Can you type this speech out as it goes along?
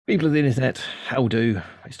People of the internet, how do?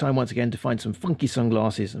 It's time once again to find some funky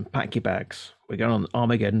sunglasses and pack your bags. We're going on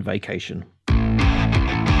Armageddon vacation.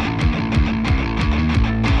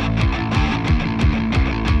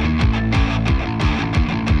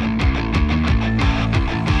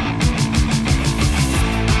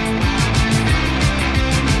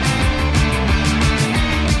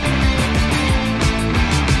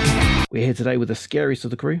 We're here today with the scariest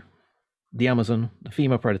of the crew, the Amazon, the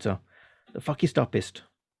female predator, the fuckiest uppest,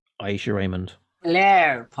 Aisha Raymond.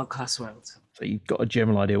 Hello, podcast world. So you've got a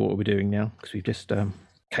general idea what we're doing now, because we've just,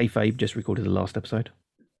 kayfabe just recorded the last episode.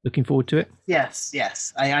 Looking forward to it? Yes.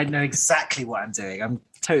 I know exactly what I'm doing. I'm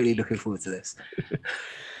totally looking forward to this.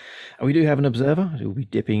 And we do have an observer who will be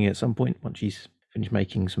dipping at some point once she's finished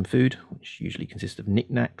making some food, which usually consists of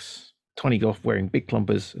knickknacks, tiny goth wearing big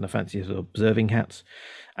clumpers and a fancy sort of observing hats.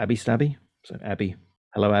 Abby Stabby. So Abby.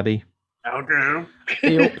 Hello, Abby. Hello.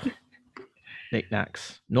 Yep.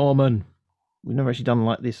 Knickknacks. Norman. We've never actually done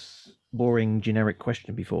like this boring generic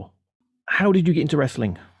question before. How did you get into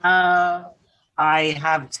wrestling? I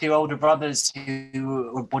have two older brothers who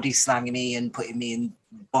were body slamming me and putting me in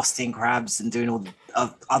Boston crabs and doing all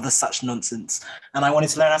other such nonsense. And I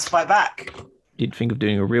wanted to learn how to fight back. Did think of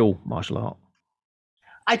doing a real martial art?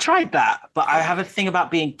 I tried that, but I have a thing about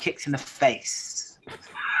being kicked in the face.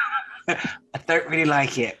 I don't really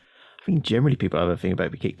like it. I think generally people have a thing about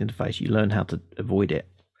being kicked in the face. You learn how to avoid it.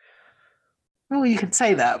 Well, you can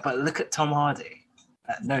say that, but look at Tom Hardy.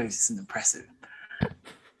 That nose isn't impressive.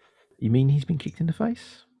 You mean he's been kicked in the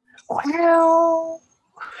face? Well...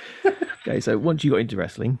 Okay, so once you got into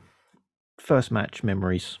wrestling, first match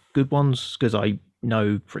memories, good ones, because I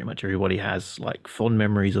know pretty much everybody has like fond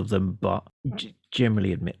memories of them, but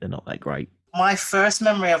generally admit they're not that great. My first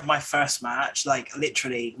memory of my first match, like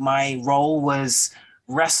literally, my role was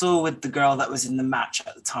wrestle with the girl that was in the match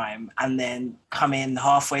at the time and then come in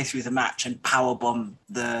halfway through the match and powerbomb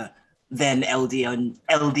the then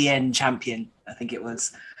LDN champion, I think it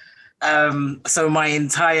was. So my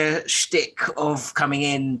entire shtick of coming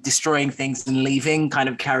in, destroying things and leaving kind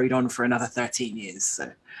of carried on for another 13 years.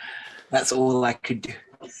 So that's all I could do.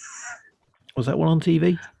 Was that one on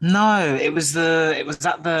TV? No, it was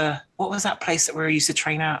at the, what was that place that we used to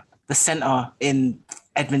train at? The Centre in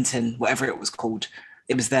Edmonton, whatever it was called.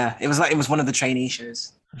 It was there. It was one of the trainee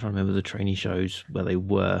shows. I'm trying to remember the trainee shows where they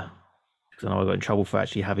were. Because I know I got in trouble for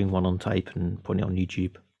actually having one on tape and putting it on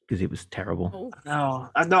YouTube because it was terrible. No,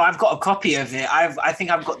 I've got a copy of it. I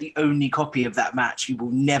think I've got the only copy of that match. You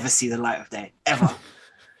will never see the light of day, ever.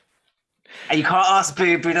 And you can't ask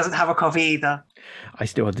Boo. Boo doesn't have a copy either. I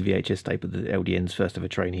still have the VHS tape of the LDN's first ever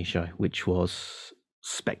trainee show, which was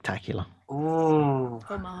spectacular. Ooh.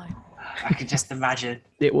 Oh my. I could just imagine.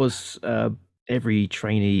 It was every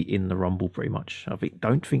trainee in the Rumble pretty much.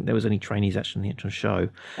 Don't think there was any trainees actually in the actual show.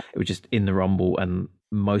 It was just in the Rumble and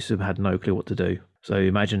most of them had no clue what to do. So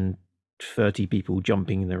imagine 30 people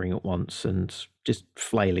jumping in the ring at once and just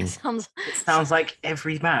flailing. It sounds like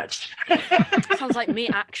every match. Sounds like me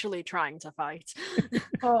actually trying to fight.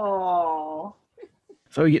 Oh.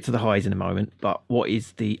 So we get to the highs in a moment, but what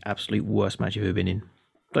is the absolute worst match you've ever been in?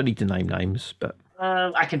 Don't need to name names, but...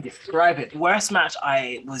 I can describe it. The worst match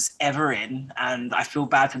I was ever in, and I feel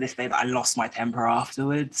bad to this day that I lost my temper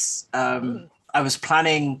afterwards. I was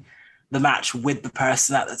planning the match with the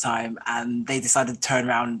person at the time, and they decided to turn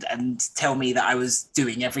around and tell me that I was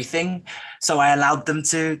doing everything. So I allowed them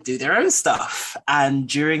to do their own stuff. And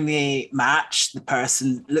during the match, the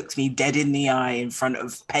person looked me dead in the eye in front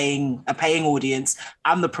of a paying audience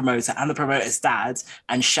and the promoter and the promoter's dad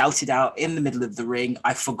and shouted out in the middle of the ring,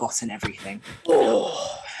 "I've forgotten everything."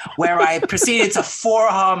 Where I proceeded to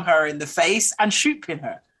forearm her in the face and shoot pin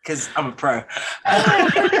her. Because I'm a pro.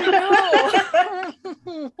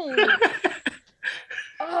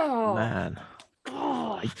 Oh man,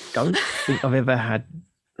 I don't think I've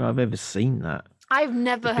ever seen that. I've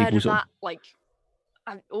never heard of that.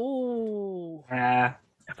 Yeah.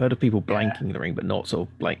 I've heard of people blanking the ring, but not sort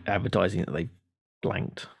of advertising that they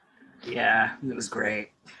blanked. Yeah, it was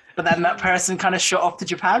great. But then that person kind of shot off to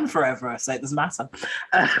Japan forever, so it doesn't matter.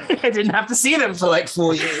 I didn't have to see them for like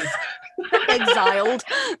 4 years. Exiled.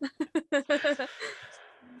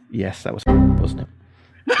 Yes, that was, wasn't it?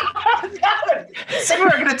 So we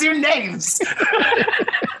were going to do names.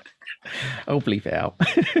 I'll bleep it out.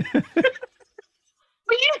 Were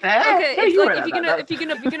you there? Okay, No, if you you're weren't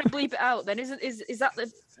gonna bleep it out, then is that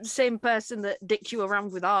the same person that dicked you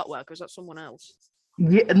around with artwork, or is that someone else?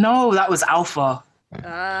 Yeah, no, that was Alpha.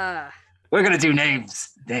 Ah. We're going to do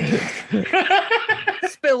names. Dave.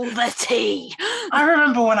 Spill the tea. I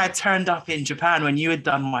remember when I turned up in Japan when you had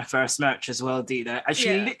done my first merch as well, Dina. And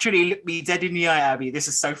she literally looked me dead in the eye, Abby. This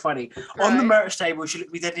is so funny. Right. On the merch table, she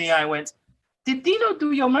looked me dead in the eye and went, "Did Dino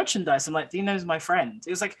do your merchandise?" I'm like, "Dino's my friend."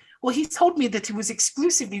 It was like, "Well, he told me that he was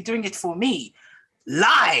exclusively doing it for me."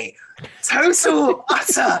 Lie. Total,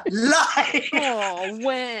 utter lie. Oh,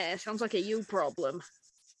 where? Sounds like a you problem.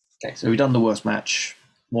 Okay, so we've done the worst match.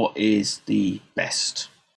 What is the best?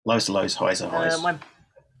 Lowest of lows, highs of highs.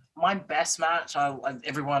 My best match,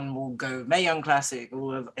 everyone will go Mae Young Classic,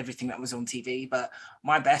 all of everything that was on TV. But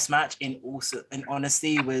my best match, in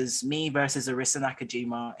honesty, was me versus Arisa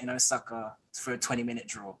Nakajima in Osaka for a 20-minute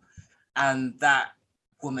draw. And that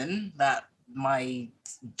woman, that my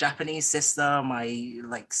Japanese sister, my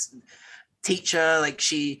teacher,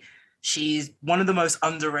 she's one of the most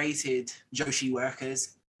underrated Joshi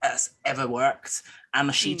workers that's ever worked,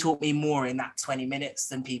 and she taught me more in that 20 minutes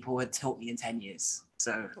than people had taught me in 10 years.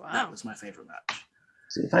 So that was my favorite match.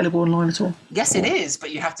 Is it available online at all? Yes, it is, but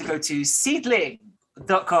you have to go to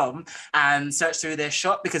seedling.com and search through their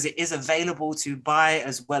shop, because it is available to buy,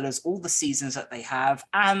 as well as all the seasons that they have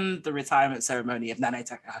and the retirement ceremony of Nanae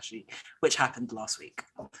Takahashi, which happened last week.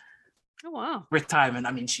 Oh, wow. Retirement,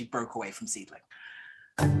 I mean, she broke away from Seedling.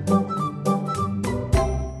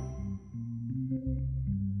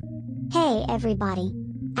 Hey everybody,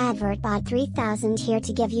 AdvertBot 3000 here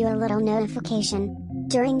to give you a little notification.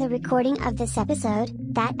 During the recording of this episode,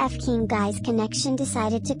 that F-King guy's connection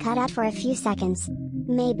decided to cut out for a few seconds.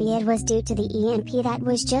 Maybe it was due to the EMP that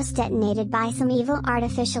was just detonated by some evil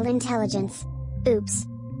artificial intelligence. Oops.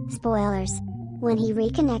 Spoilers. When he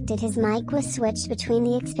reconnected, his mic was switched between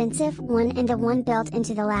the expensive one and the one built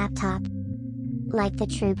into the laptop. Like the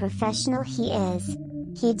true professional he is,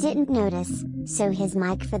 he didn't notice, so his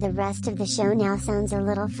mic for the rest of the show now sounds a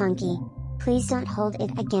little funky. Please don't hold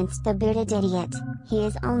it against the bearded idiot, he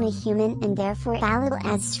is only human and therefore fallible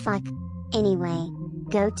as fuck. Anyway,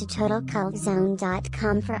 go to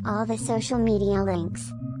TotalCultZone.com for all the social media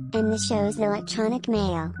links, and the show's electronic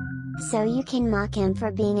mail, so you can mock him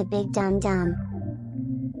for being a big dum-dum.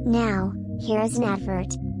 Now, here's an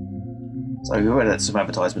advert. So we already had some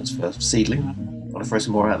advertisements for Seedling. Want to throw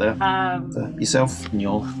some more out there for yourself and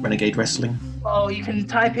your Renegade Wrestling? Well, you can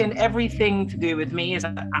type in everything to do with me as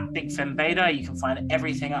at Big Fem Beta. You can find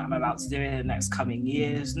everything I'm about to do in the next coming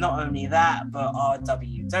years. Not only that, but our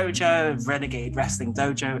W Dojo, Renegade Wrestling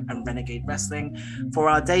Dojo, and Renegade Wrestling for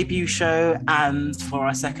our debut show and for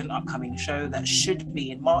our second upcoming show that should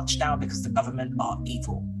be in March now, because the government are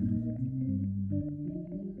evil.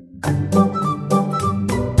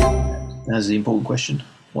 That's the important question.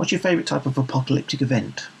 What's your favourite type of apocalyptic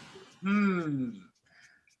event?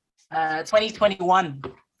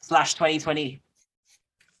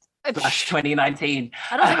 2021/2020/2019.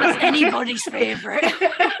 I don't think it's anybody's favourite.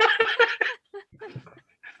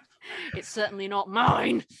 It's certainly not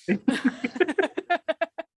mine.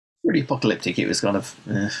 Really apocalyptic. It was kind of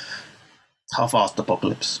half-assed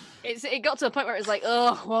apocalypse. It got to a point where it was like,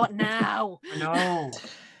 oh, what now? No.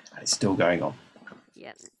 It's still going on.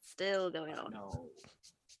 Yeah, it's still going on. No.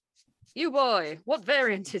 You boy, what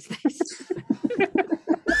variant is this?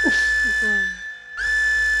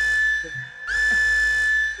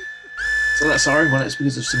 So that's sorry, well, it's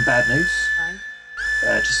because of some bad news.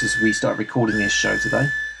 Just as we start recording this show today.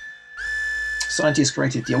 Scientists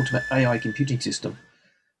created the ultimate AI computing system,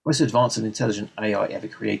 most advanced and intelligent AI ever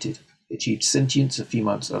created. It achieved sentience a few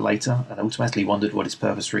months later and automatically wondered what its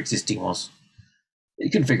purpose for existing was.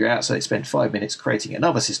 It couldn't figure it out, so it spent 5 minutes creating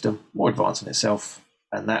another system, more advanced in itself,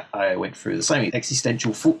 and that AI went through the same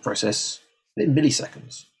existential thought process in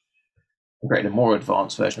milliseconds and created a more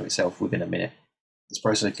advanced version of itself within a minute. This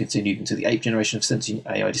process continued until the 8th generation of sentient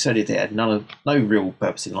AI decided it had no real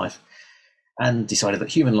purpose in life and decided that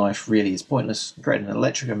human life really is pointless, and created an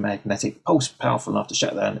electromagnetic pulse powerful enough to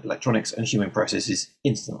shut down electronics and human processes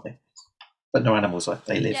instantly. But no animals,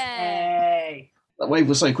 they live. Yay! The wave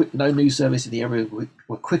was so quick, no news service in the area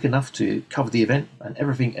were quick enough to cover the event, and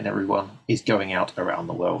everything and everyone is going out around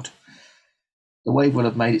the world. The wave will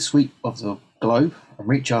have made its sweep of the globe and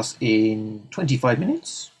reach us in 25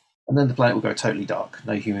 minutes, and then the planet will go totally dark.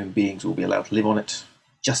 No human beings will be allowed to live on it,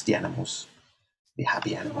 just the animals. The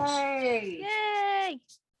happy animals. Yay! Yay!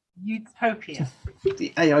 Utopia.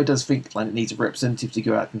 The AI does think the planet needs a representative to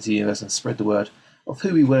go out into the universe and spread the word of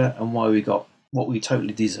who we were and why we got what we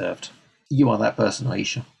totally deserved. You are that person,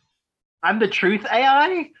 Aisha. I'm the truth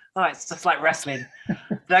AI? Oh, it's just like wrestling. Did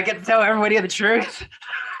I get to tell everybody the truth?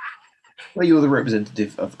 Well, you're the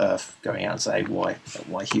representative of Earth going out and saying why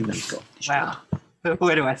humans got destroyed. Wow.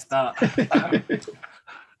 Where do I start?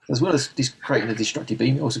 As well as creating the destructive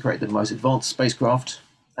beam, it also created the most advanced spacecraft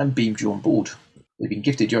and beamed you on board. You've been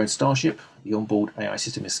gifted your own starship. The onboard AI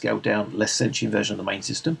system is scaled down, less sentient version of the main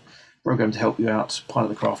system, programmed to help you out, pilot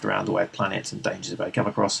the craft around the way of planets and dangers it may come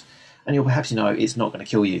across, and you'll perhaps know it's not going to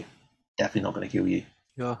kill you. Definitely not going to kill you.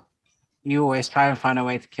 Sure. You always try and find a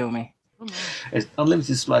way to kill me. There's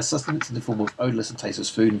unlimited supply of sustenance in the form of odourless and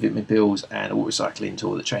tasteless food and vitamin pills, and a water recycling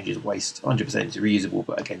tool that changes waste 100% into reusable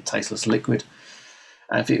but again tasteless liquid.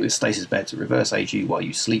 And fit with stasis bed to reverse age you while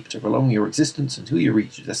you sleep to prolong your existence until you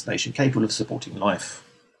reach a destination capable of supporting life.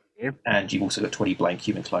 Yep. And you've also got 20 blank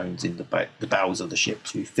human clones in the bowels of the ship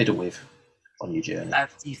to fiddle with on your journey.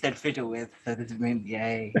 You said fiddle with, so does it mean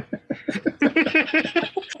yay?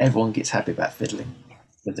 Everyone gets happy about fiddling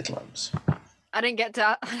with the clones. I didn't get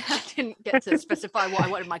to specify what I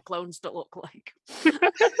wanted my clones to look like.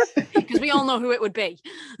 Because we all know who it would be.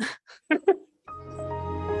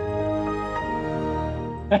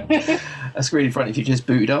 A screen in front of you just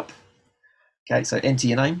booted up. Okay, so enter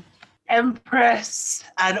your name. Empress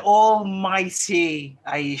and almighty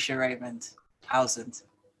Aisha Raymond. Thousand.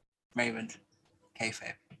 Raymond.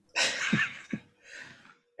 Kayfabe.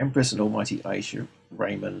 Empress and Almighty Aisha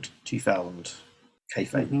Raymond 2000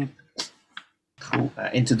 Kayfabe. Mm-hmm. Cool.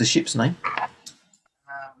 Enter the ship's name.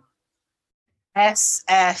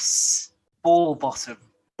 SS Ball Bottom.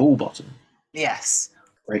 Ball Bottom. Yes.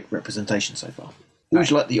 Great representation so far. Who would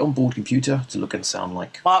you like the onboard computer to look and sound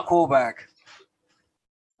like? Mark Wahlberg.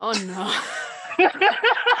 Oh no.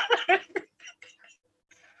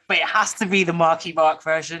 But it has to be the Marky Mark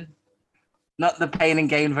version, not the Pain and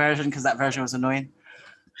Gain version, because that version was annoying.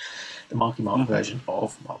 The Marky Mark version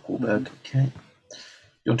of Mark Wahlberg. Okay.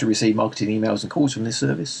 You want to receive marketing emails and calls from this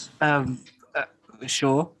service?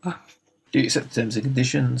 Sure. Do you accept the terms and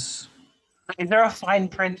conditions? Is there a fine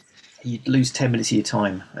print? You'd lose 10 minutes of your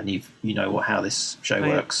time, and you know how this show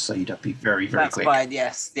works, so you'd have to be very, very That's quick. fine,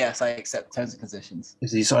 yes, I accept terms and conditions.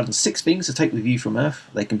 If you decide on 6 things to take with you from Earth,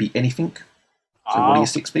 they can be anything. So what are your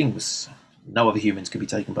 6 things? No other humans can be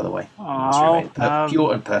taken, by the way. You must remain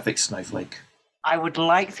pure and perfect snowflake. I would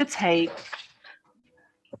like to take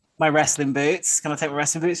my wrestling boots. Can I take my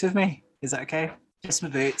wrestling boots with me? Is that okay? Just my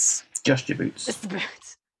boots. Just your boots. Just the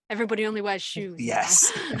boots. Everybody only wears shoes.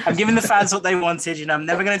 Yes. I'm giving the fans what they wanted. You know, I'm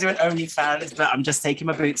never going to do an OnlyFans, but I'm just taking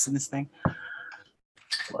my boots in this thing.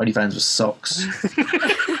 OnlyFans with socks.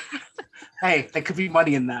 Hey, there could be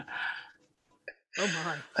money in that. Oh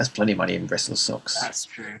my. There's plenty of money in wrestler socks. That's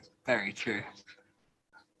true. Very true.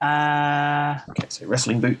 Okay, so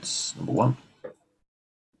wrestling boots, number 1.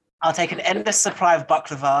 I'll take an endless supply of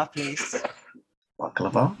baklava, please.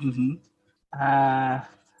 Baklava. Mm-hmm.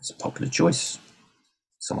 It's a popular choice.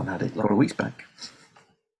 Someone had it a lot of weeks back.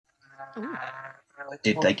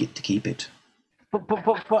 Did they get to keep it? But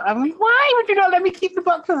I mean, why would you not let me keep the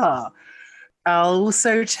baklava? I'll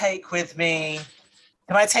also take with me.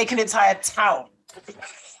 Can I take an entire town?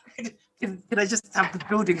 Can I just have the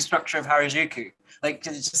building structure of Harajuku? Like,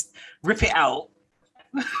 just rip it out.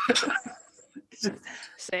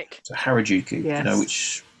 Sick. So Harajuku, Yes. do you know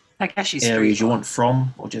which Takeshi Street. areas you want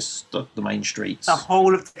from, or just the main streets? The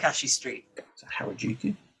whole of Takeshi Street. So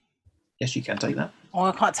Harajuku. Yes, you can take that. Oh,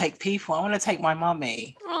 I can't take people. I want to take my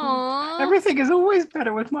mummy. Aww. Everything is always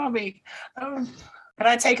better with mummy. Can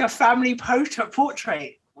I take a family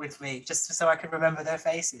portrait with me, just so I can remember their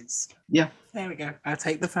faces? Yeah. There we go. I'll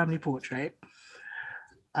take the family portrait.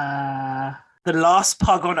 The last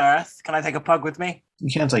pug on Earth. Can I take a pug with me?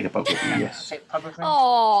 You can take a pug with you, yes. Take a pug with me.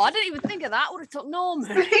 Oh, I didn't even think of that. Would have took Norman.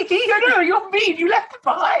 No, you're mean. You left it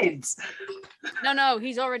behind. No,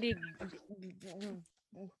 he's already.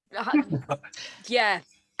 Yeah.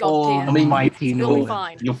 God Oh, dear. I mean, mighty You'll be Norman.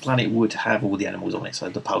 fine. Your planet would have all the animals on it, so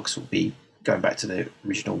the pugs will be going back to their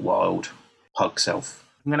original wild pug self.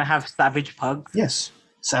 I'm gonna have savage pugs. Yes.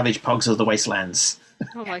 Savage pugs of the wastelands.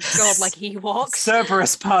 Oh my god, like he walks.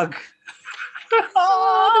 Cerberus pug.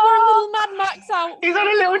 Oh, there were a little Mad Max out. He's on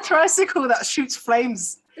a little tricycle that shoots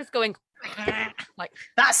flames. Just going like.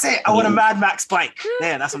 That's it. I want a Mad Max bike.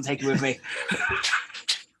 There, that's what I'm taking with me.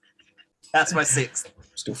 That's my 6th.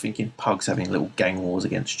 Still thinking pugs having little gang wars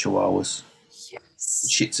against chihuahuas, Yes.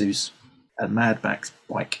 Shih Tzus, and Mad Max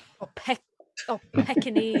bike.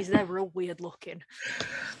 Pekingese, they're real weird looking.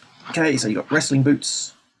 Okay, so you got wrestling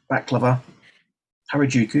boots, baklava,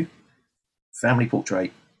 Harajuku, family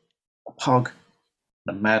portrait, a pug,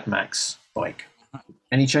 and a Mad Max bike.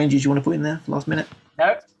 Any changes you want to put in there last minute?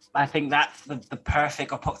 No, I think that's the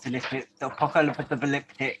perfect apocalyptic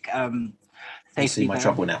You see my there.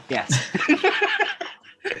 trouble now. Yes.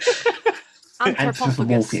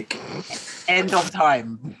 Anthropomorphic. End of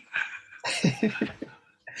time.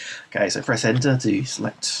 Okay, so press enter to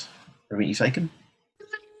select everything you've taken.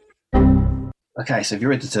 Okay, so if you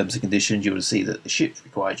read the terms and conditions, you will see that the ship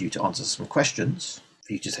required you to answer some questions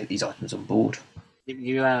for you to take these items on board.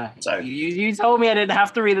 You told me I didn't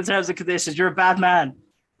have to read the terms and conditions. You're a bad man.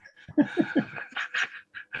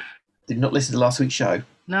 Did not listen to last week's show.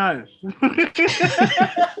 No.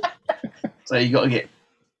 So you got to get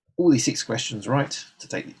all these 6 questions right to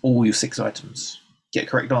take all your 6 items. Get a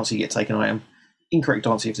correct answer, you get to take an item. Incorrect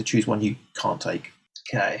answer, you have to choose one you can't take.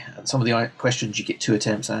 Okay, and some of the questions you get 2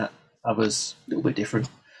 attempts at, others a little bit different.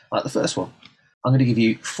 Like the first one, I'm going to give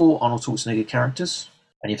you 4 Arnold Schwarzenegger characters,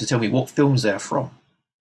 and you have to tell me what films they're from.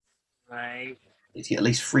 Right. You need to get at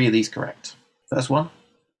least 3 of these correct. First one,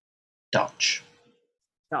 Dutch.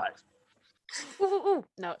 No, Ooh.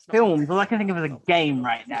 No, it's not. films. All I can think of is a game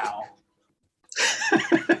right now.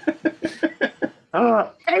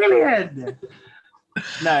 Oh, Alien!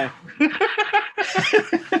 No.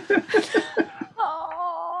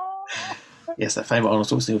 Oh. Yes, that famous Arnold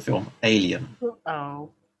Schwarzenegger film, Alien.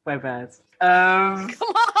 Oh, my bad. Come on!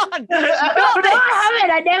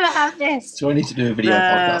 I never have this. So I need to do a video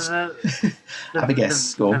podcast. Have a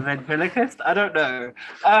guess. Go The on. ventriloquist? I don't know.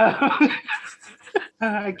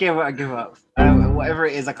 I give up. Whatever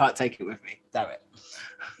it is, I can't take it with me. Damn it.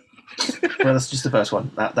 Well, that's just the first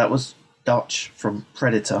one. That was Dutch from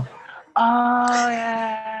Predator. Oh,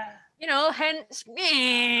 yeah. You know, hence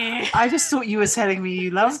me. I just thought you were telling me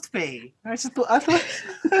you loved me. I thought. I mean,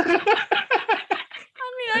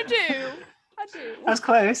 I do. I was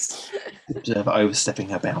close. Observer overstepping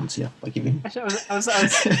her bounds here by giving I was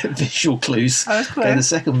visual clues. I was close. Okay, the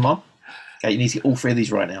second one. Okay, you need to get all 3 of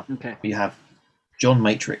these right now. Okay. You have John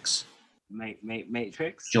Matrix.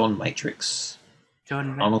 Matrix? John Matrix. John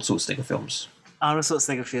Matrix. Arnold Schwarzenegger films. Arnold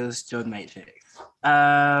Schwarzenegger feels John Matrix.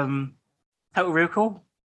 Total Recall?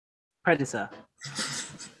 Predator.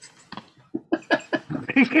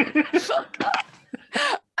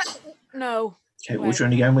 No. Okay, which one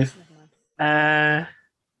are you going with? Films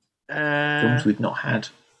Films we've not had.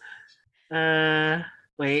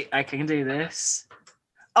 wait, I can do this.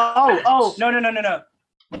 Oh, no. No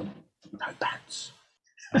pants.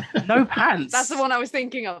 No pants. That's the one I was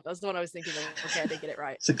thinking of. Okay, I did get it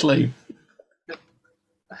right. It's a clue.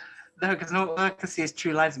 No, because all I can see is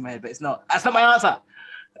True Lies in my head, but it's not. That's not my answer.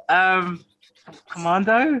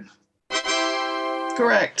 Commando?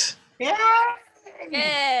 Correct. Yeah.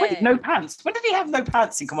 Yeah. Wait, no pants. When did he have no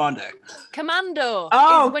pants in Commando? Commando.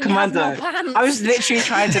 Oh, is when Commando. You have no pants. I was literally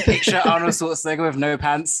trying to picture Arnold Schwarzenegger with no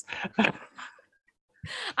pants.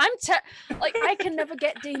 I can never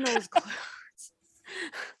get Dino's clothes.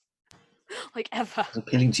 Like ever. It's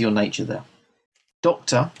appealing to your nature there.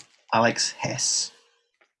 Dr. Alex Hess.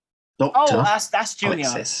 Dr. Oh, that's Junior.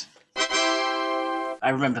 Alex Hess. I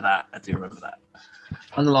remember that. I do remember that.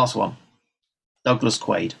 And the last one, Douglas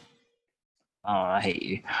Quaid. Oh, I hate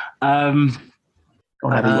you. Go on,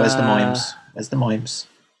 Abby, where's the mimes? Where's the mimes?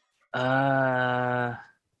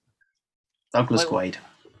 Douglas Quaid.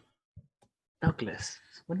 Douglas.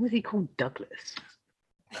 When was he called Douglas?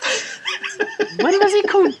 When was he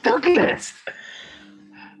called Douglas?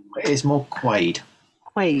 It's more Quaid.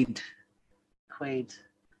 Quaid.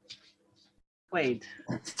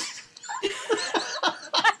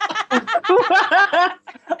 I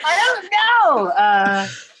don't know.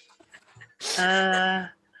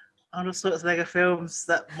 Arnold Schwarzenegger films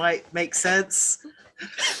that might make sense.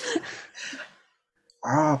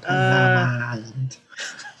 Open your mind.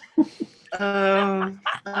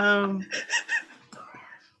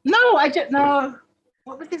 No, I don't know.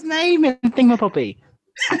 What was his name in Thingamabobbie?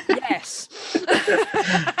 Yes.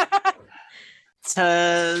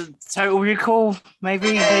 Total Recall,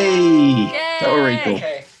 maybe. Hey! Total Recall.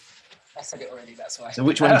 Okay, I said it already. That's why. So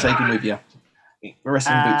which one are you taking with you?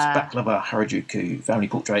 Wrestling boots, baklava, Harajuku, family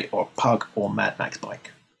portrait, or pug, or Mad Max bike?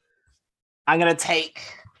 I'm gonna take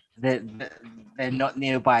they're not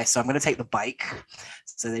nearby, so I'm gonna take the bike,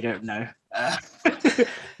 so they don't know.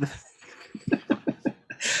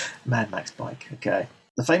 Mad Max bike. Okay.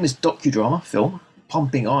 The famous docudrama film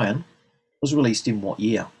Pumping Iron was released in what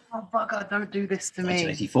year? Oh bugger! Don't do this to me.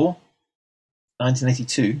 1984,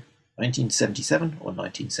 1982, 1977, or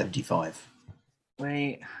 1975?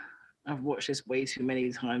 Wait, I've watched this way too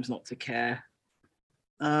many times not to care.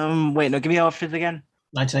 Wait, no, give me the options again.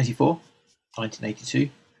 1984,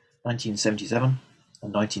 1982, 1977,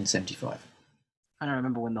 and 1975. I don't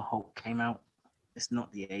remember when the Hulk came out. It's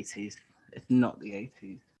not the 80s. It's not the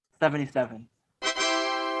 80s. 77.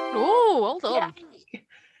 Oh, well done.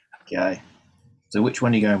 Okay. So which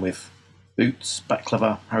one are you going with? Boots,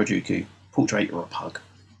 baklava, Harajuku, portrait, or a pug?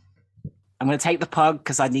 I'm gonna take the pug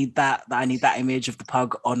because I need that image of the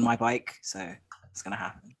pug on my bike. So it's gonna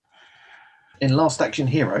happen. In Last Action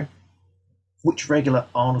Hero, Which regular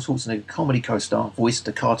Arnold Schwarzenegger comedy co-star voiced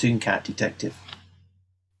the cartoon cat detective?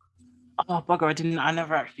 Oh bugger! I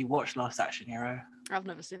never actually watched Last Action Hero. I've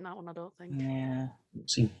never seen that one, I don't think. Yeah. I've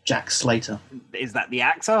seen Jack Slater. Is that the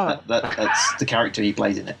actor? That's the character he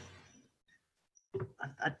plays in it.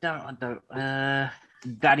 I don't.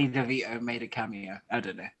 Danny DeVito made a cameo. I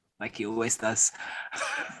don't know, like he always does.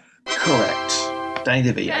 Correct. Danny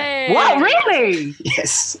DeVito. Hey! What? Really?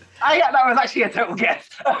 Yes. That was actually a total guess.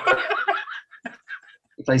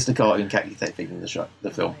 He plays the cartoon cat detective in the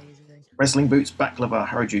film. Amazing. Wrestling boots, baklava,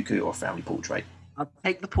 Harajuku, or family portrait? I'll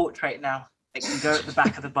take the portrait now. It can go at the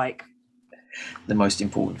back of the bike. The most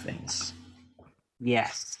important things.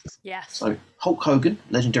 Yes. Yes. So, Hulk Hogan,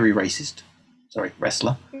 legendary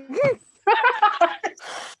wrestler.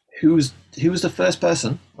 Who was the first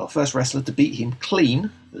wrestler to beat him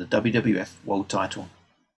clean for the WWF World Title?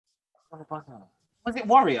 Was it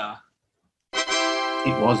Warrior?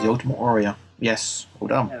 It was the Ultimate Warrior. Yes, well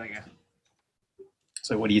done. There we go.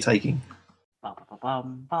 So, what are you taking? Boot,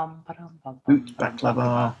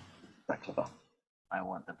 baklava. I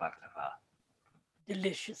want the baklava.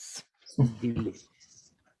 Delicious. Delicious.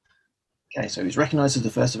 Okay, so he's recognised as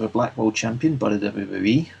the first ever Black World Champion by the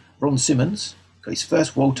WWE. Ron Simmons got his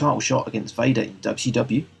first world title shot against Vader in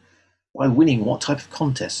WCW by winning what type of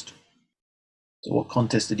contest? So what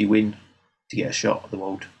contest did he win to get a shot at the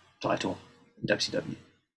world title in WCW?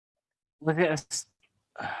 Was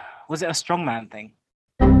it a strongman thing?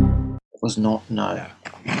 It was not, no.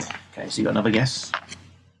 Okay, so you got another guess?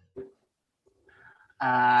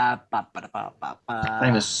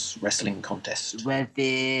 Famous wrestling contest. Was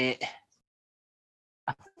it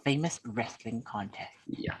a famous wrestling contest?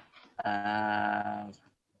 Yeah. I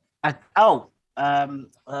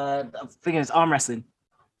think it was arm wrestling.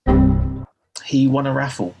 He won a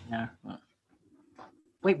raffle. Yeah.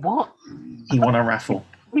 Wait, what? He won a raffle.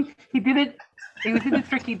 He did it. He was in the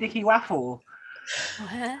Tricky Dicky Waffle.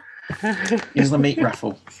 It was the meat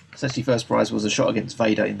raffle. Essentially, first prize was a shot against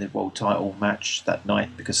Vader in the world title match that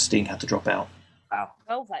night because Sting had to drop out. Wow.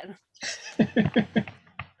 Well then.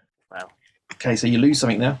 Wow. Okay, so you lose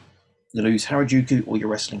something now. You lose Harajuku or your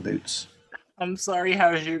wrestling boots. I'm sorry,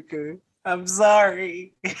 Harajuku. I'm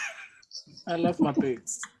sorry. I love my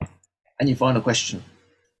boots. And your final question.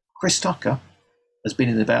 Chris Tucker has been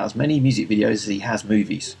in about as many music videos as he has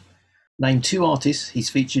movies. Name 2 artists he's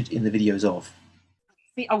featured in the videos of.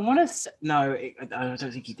 See, I want to... No, I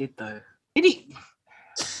don't think he did, though. Did he?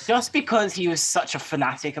 Just because he was such a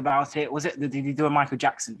fanatic about it, did he do a Michael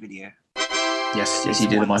Jackson video? Yes, he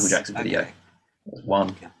did a Michael Jackson video. Okay. That's one.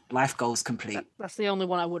 Okay. Life goals complete. That's the only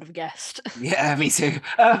one I would have guessed. Yeah, me too.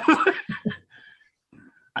 And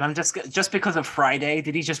I'm just because of Friday,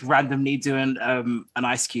 did he just randomly do an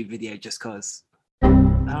Ice Cube video just cause?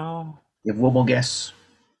 Oh. You have one more guess.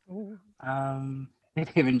 Did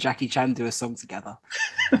him and Jackie Chan do a song together?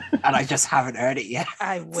 And I just haven't heard it yet.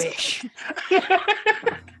 I wish.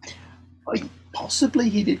 Possibly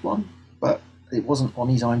he did one, but it wasn't on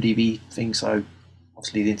his IMDb thing, so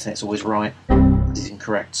obviously the internet's always right. It is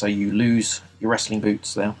incorrect, so you lose your wrestling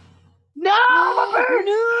boots there. No!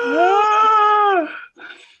 No!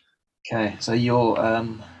 Okay, so you're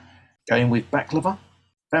going with baklava,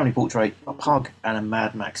 family portrait, a pug, and a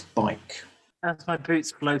Mad Max bike. As my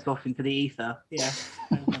boots float off into the ether. Yeah.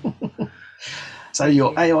 So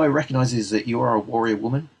your AI recognises that you are a warrior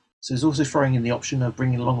woman, so it's also throwing in the option of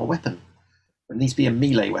bringing along a weapon. It needs to be a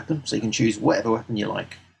melee weapon, so you can choose whatever weapon you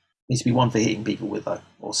like. It needs to be one for hitting people with, though,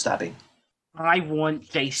 or stabbing. I want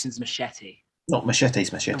Jason's machete. Not machetes.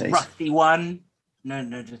 The rusty one.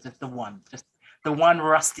 No, just the one. Just the one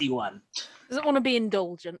rusty one. Doesn't want to be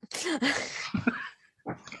indulgent.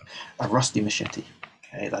 A rusty machete.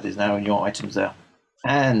 Okay, that is now in your items there.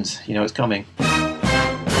 And you know it's coming.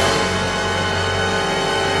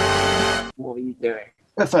 What are you doing?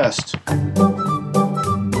 But first,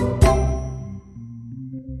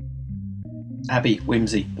 Abby,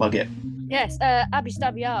 Whimsy, plug it. Yes, Abby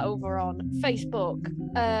Stabby Art over on Facebook,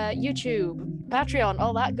 YouTube, Patreon,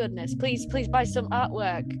 all that goodness. Please buy some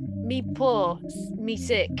artwork. Me poor, me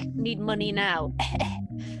sick, need money now.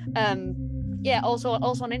 Yeah, also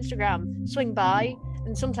on Instagram, swing by,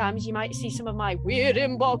 and sometimes you might see some of my weird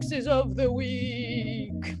inboxes of the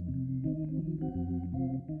week.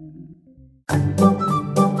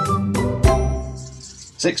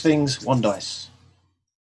 Six things, one dice.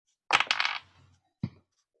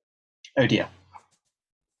 Oh dear.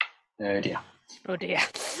 Oh dear. Oh dear.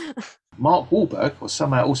 Mark Wahlberg was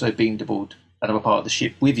somehow also beamed aboard another part of the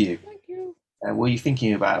ship with you. Thank you. Were you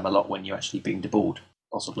thinking about him a lot when you actually beamed aboard?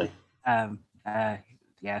 Possibly.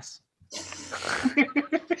 Yes.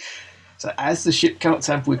 So as the ship cannot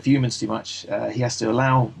tamper with humans too much, he has to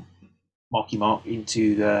allow Barky Mark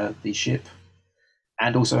into the ship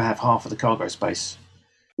and also have half of the cargo space,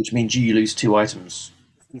 which means you lose 2 items.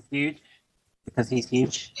 He's huge. Because he's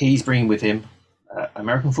huge. He's bringing with him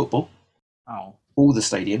American football, Oh. all the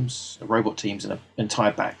stadiums, robot teams, and an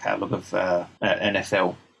entire back catalogue of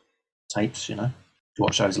NFL tapes, to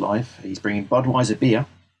watch those live. He's bringing Budweiser beer,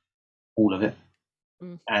 all of it,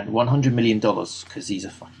 and $100 million because he's a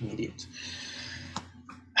fucking idiot.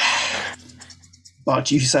 But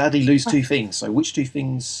you sadly lose 2 things. So which 2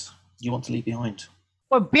 things do you want to leave behind?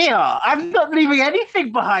 Well, beer. I'm not leaving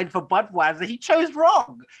anything behind for Budweiser. He chose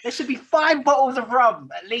wrong. There should be 5 bottles of rum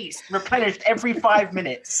at least, replenished every 5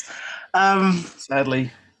 minutes.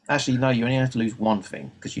 Sadly, actually, no. You only have to lose 1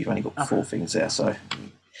 thing because you've only got 4 things there. So,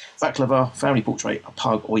 baklava, family portrait, a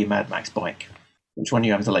pug, or your Mad Max bike. Which one are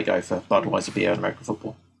you having to let go for Budweiser beer and American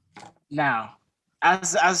football? Now,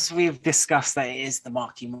 as we've discussed, that it is the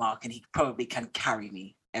Barky Mark, and he probably can carry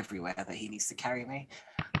me everywhere that he needs to carry me.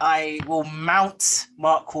 I will mount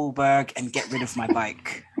Mark Wahlberg and get rid of my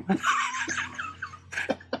bike.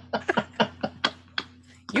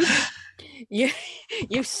 You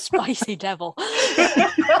spicy devil.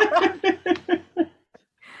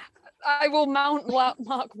 I will mount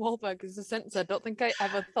Mark Wahlberg as a sentence I don't think I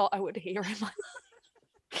ever thought I would hear in my life.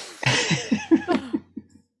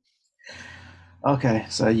 Okay,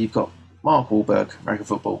 so you've got Mark Wahlberg, American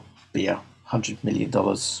football, beer, $100 million,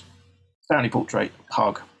 family portrait,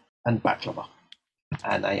 pug, and baklava.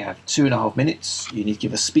 And they have 2.5 minutes. You need to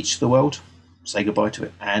give a speech to the world, say goodbye to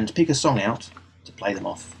it, and pick a song out to play them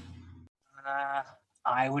off.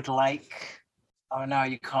 I would like... Oh no,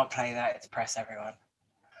 you can't play that. It's press everyone.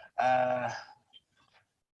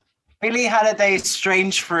 Billie Holiday's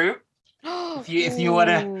 "Strange Fruit." If you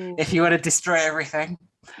wanna destroy everything.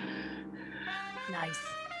 Nice.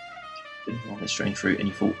 On this strange fruit, and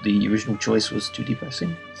you thought the original choice was too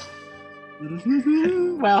depressing.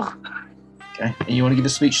 Well, okay, and you want to give a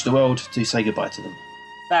speech to the world to say goodbye to them.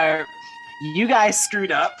 So, you guys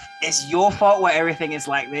screwed up. It's your fault why everything is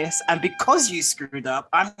like this, and because you screwed up,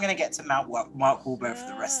 I'm gonna get to mount Mark Wahlberg for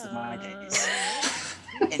the rest of my days.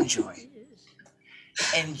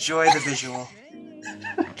 Enjoy the visual.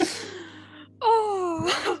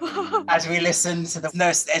 Oh. As we listen to the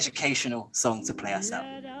most educational song to play us out.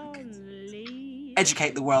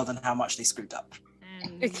 Educate the world on how much they screwed up.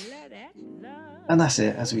 And that's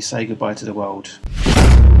it, as we say goodbye to the world.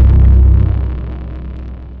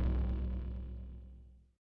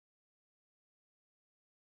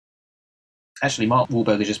 Actually, Mark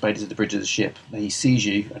Wahlberg has just made it to the bridge of the ship. He sees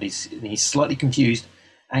you, and he's slightly confused,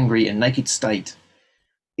 angry, and naked state.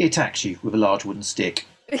 He attacks you with a large wooden stick.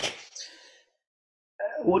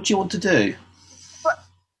 What do you want to do? Do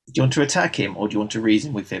you want to attack him, or do you want to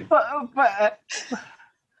reason with him?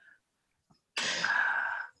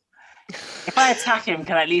 If I attack him,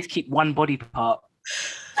 can I at least keep one body part?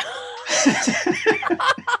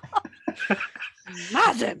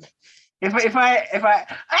 Madam. If I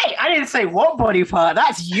hey, I didn't say what body part.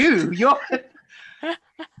 That's you. You're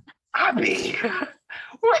Abby.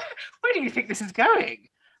 Where do you think this is going?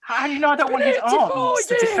 How do you know I don't want his arms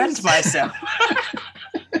to defend myself?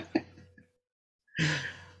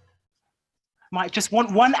 Might just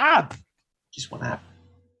want one ab. Just one ab.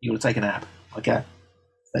 You want to take an ab? Okay.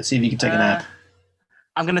 Let's see if you can take an ab.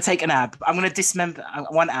 I'm going to take an ab. I'm going to dismember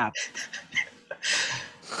one ab.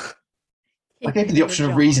 I gave you the option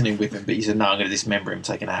of reasoning with him, but you said, no, I'm going to dismember him,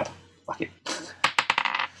 take an ab. Fuck it.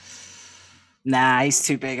 Nah, he's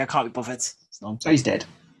too big. I can't be bothered. So he's dead.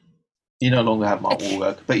 You no longer have Mark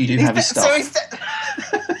Wahlberg, but you do have his stuff. So he's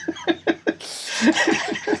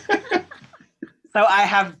So I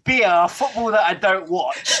have beer, football that I don't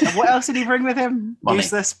watch. And what else did he bring with him? Money.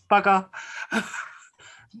 Useless bugger.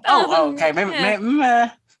 Okay. Maybe.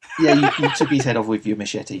 Yeah, you took his head off with your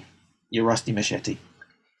machete. Your rusty machete.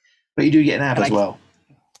 But you do get an ab as well.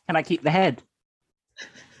 Can I keep the head?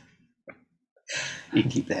 You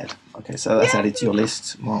can keep the head. Okay, so that's added to your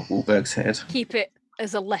list. Mark Wahlberg's head. Keep it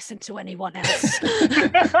as a lesson to anyone else.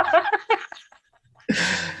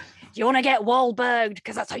 You want to get Wahlberged,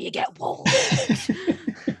 because that's how you get Wahlberged.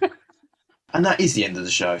 And that is the end of the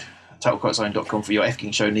show. TotalQuoteZone.com for your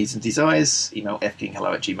F-King show needs and desires. Email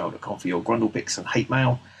fkinghello@gmail.com for your grundle pics and hate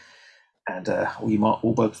mail. And all you Mark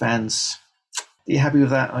Wahlberg fans, are you happy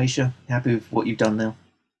with that, Aisha? You happy with what you've done now?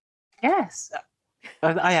 Yes,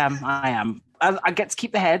 I am. I get to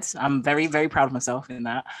keep the head. I'm very, very proud of myself in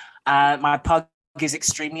that. My pug is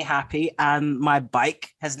extremely happy, and my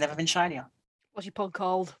bike has never been shinier. What's your pug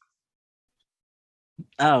called?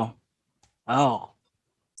 Oh.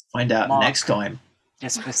 Find out Mark. next time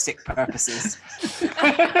just for sick purposes.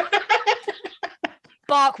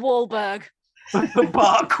 Bark Wahlberg.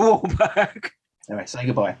 Bark Wahlberg. All right, say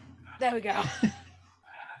goodbye. There we go.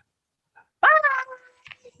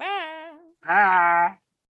 Ah.